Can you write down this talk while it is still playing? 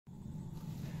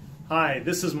Hi,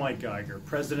 this is Mike Geiger,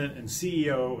 President and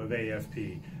CEO of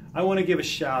AFP. I want to give a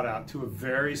shout out to a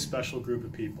very special group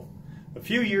of people. A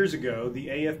few years ago, the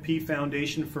AFP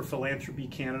Foundation for Philanthropy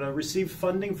Canada received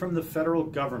funding from the federal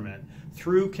government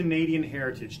through Canadian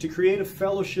Heritage to create a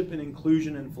Fellowship in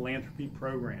Inclusion and Philanthropy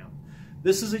program.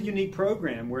 This is a unique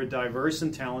program where diverse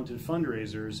and talented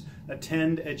fundraisers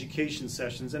attend education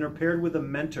sessions and are paired with a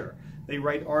mentor. They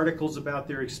write articles about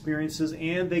their experiences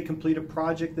and they complete a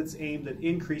project that's aimed at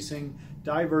increasing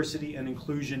diversity and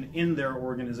inclusion in their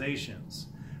organizations.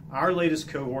 Our latest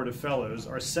cohort of fellows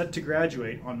are set to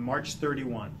graduate on March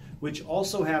 31, which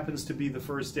also happens to be the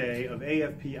first day of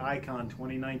AFP Icon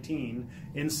 2019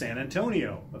 in San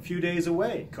Antonio, a few days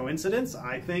away. Coincidence?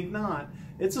 I think not.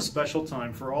 It's a special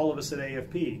time for all of us at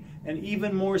AFP, and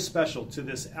even more special to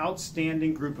this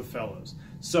outstanding group of fellows.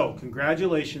 So,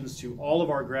 congratulations to all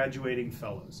of our graduating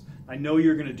fellows. I know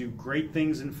you're going to do great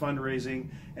things in fundraising,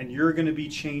 and you're going to be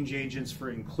change agents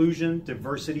for inclusion,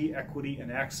 diversity, equity,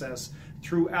 and access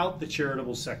throughout the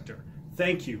charitable sector.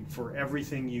 Thank you for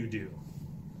everything you do.